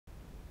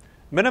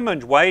Minimum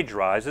wage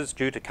rises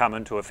due to come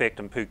into effect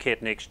in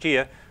Phuket next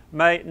year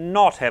may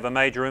not have a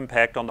major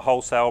impact on the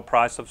wholesale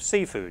price of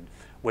seafood,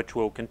 which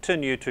will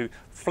continue to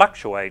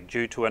fluctuate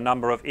due to a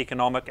number of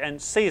economic and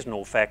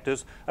seasonal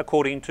factors,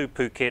 according to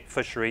Phuket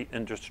fishery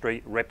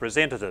industry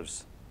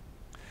representatives.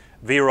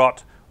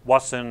 Virot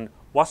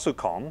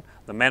Wasukon,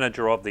 the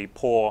manager of the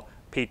Port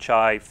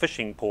Pichai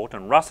fishing port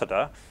in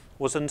Rasada,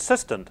 was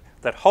insistent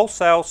that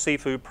wholesale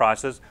seafood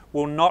prices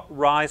will not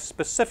rise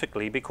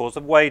specifically because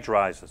of wage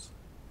rises.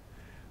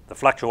 The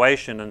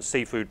fluctuation in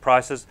seafood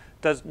prices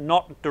does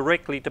not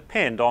directly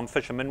depend on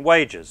fishermen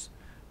wages,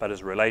 but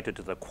is related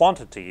to the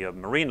quantity of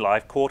marine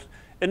life caught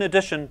in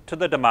addition to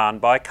the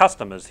demand by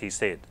customers, he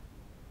said.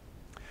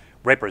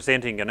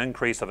 Representing an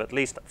increase of at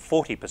least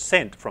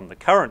 40% from the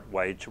current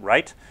wage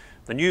rate,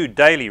 the new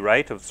daily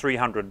rate of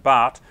 300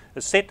 baht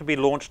is set to be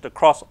launched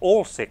across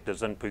all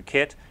sectors in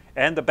Phuket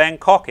and the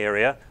Bangkok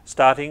area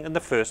starting in the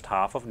first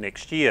half of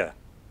next year.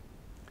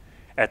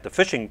 At the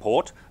fishing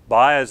port,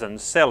 buyers and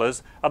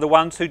sellers are the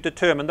ones who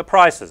determine the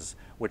prices,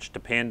 which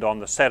depend on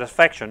the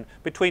satisfaction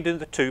between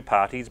the two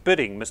parties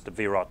bidding, Mr.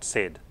 Virot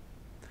said.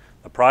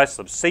 The price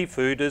of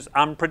seafood is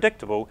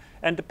unpredictable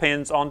and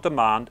depends on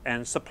demand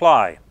and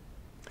supply.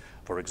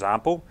 For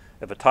example,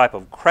 if a type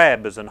of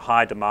crab is in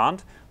high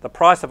demand, the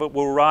price of it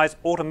will rise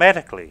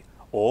automatically,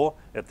 or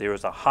if there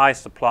is a high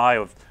supply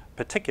of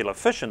particular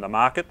fish in the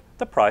market,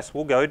 the price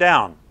will go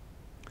down.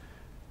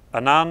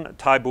 Anand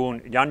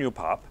Taibun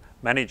Yanyupap,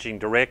 Managing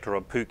Director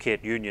of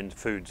Phuket Union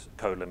Foods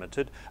Co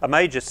Limited, a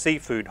major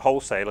seafood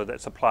wholesaler that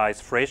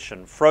supplies fresh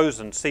and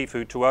frozen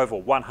seafood to over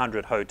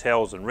 100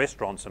 hotels and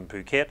restaurants in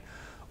Phuket,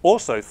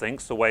 also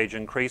thinks the wage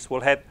increase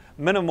will have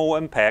minimal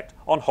impact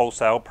on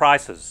wholesale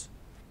prices.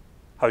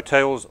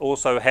 Hotels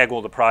also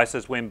haggle the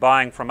prices when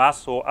buying from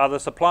us or other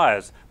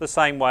suppliers, the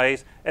same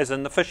ways as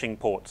in the fishing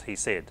ports, he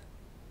said.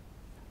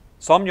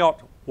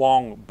 Somyot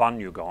Wong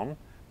Bunyugon,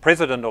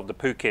 President of the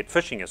Phuket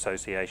Fishing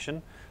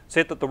Association,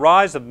 said that the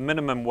rise of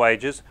minimum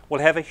wages will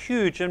have a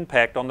huge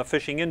impact on the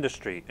fishing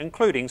industry,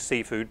 including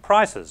seafood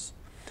prices.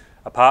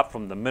 Apart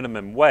from the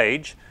minimum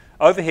wage,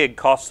 overhead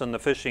costs in the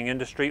fishing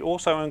industry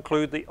also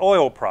include the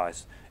oil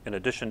price, in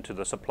addition to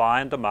the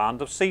supply and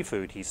demand of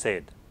seafood, he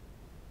said.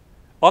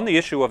 On the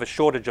issue of a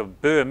shortage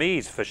of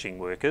Burmese fishing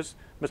workers,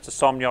 Mr.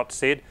 Somyot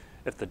said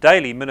if the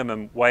daily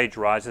minimum wage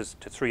rises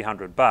to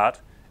 300 baht,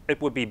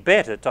 it would be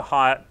better to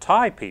hire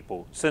Thai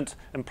people, since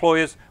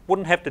employers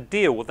wouldn't have to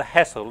deal with the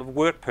hassle of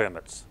work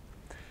permits.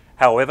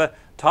 However,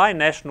 Thai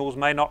nationals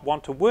may not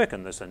want to work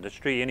in this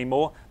industry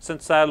anymore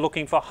since they are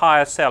looking for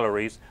higher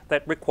salaries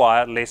that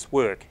require less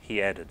work,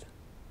 he added.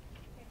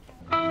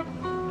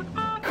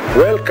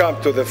 Welcome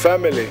to the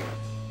family.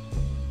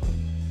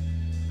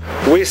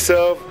 We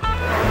serve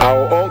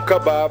our own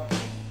kebab,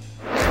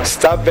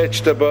 stuffed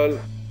vegetable,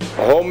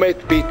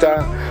 homemade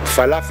pita,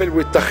 falafel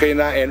with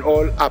tahina, and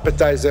all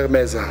appetizer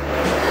meza.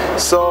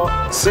 So,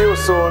 see you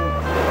soon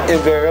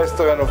in the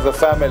restaurant of the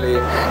family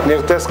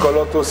near Tesco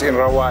Lotus in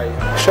Rawai.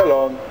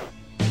 Shalom.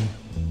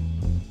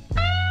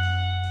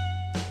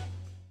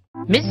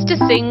 Mr.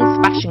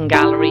 Singh's Fashion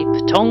Gallery,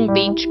 Patong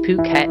Beach,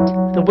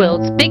 Phuket, the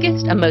world's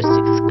biggest and most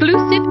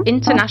exclusive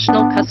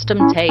international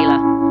custom tailor.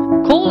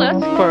 Call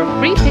us for a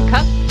free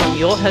pickup from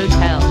your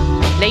hotel.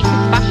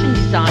 Latest fashion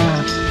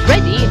designs,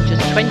 ready in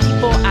just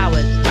 24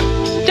 hours.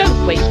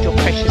 Don't waste your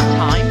precious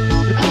time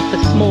looking for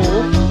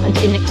small and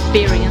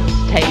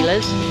inexperienced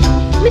tailors.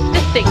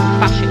 Mr. Singh's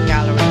Fashion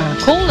Gallery.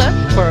 Call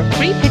us for a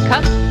free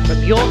pickup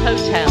from your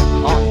hotel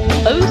on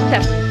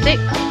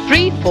 076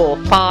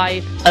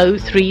 345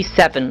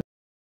 037.